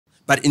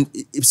But in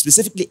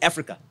specifically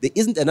Africa, there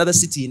isn't another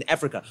city in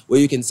Africa where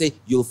you can say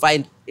you'll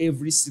find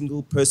every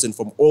single person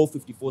from all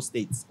 54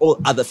 states, all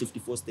other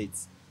 54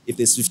 states, if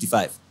there's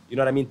 55. You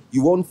know what I mean?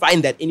 You won't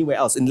find that anywhere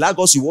else. In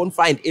Lagos, you won't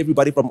find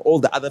everybody from all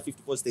the other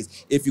 54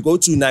 states. If you go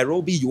to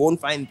Nairobi, you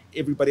won't find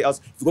everybody else.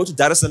 If you go to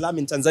Dar es Salaam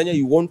in Tanzania,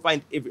 you won't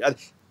find every other.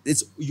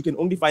 You can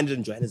only find it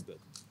in Johannesburg.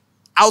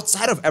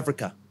 Outside of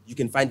Africa, you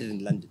can find it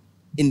in London.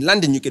 In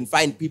London, you can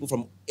find people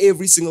from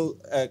every single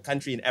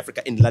country in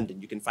Africa in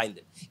London. You can find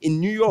it. In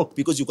New York,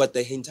 because you've got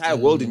the entire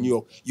world in New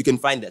York, you can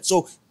find that.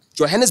 So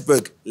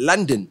Johannesburg,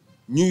 London,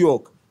 New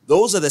York,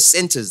 those are the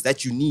centers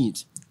that you need.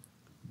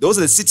 Those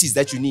are the cities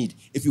that you need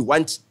if you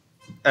want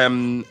a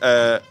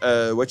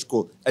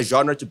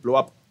genre to blow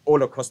up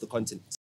all across the continent.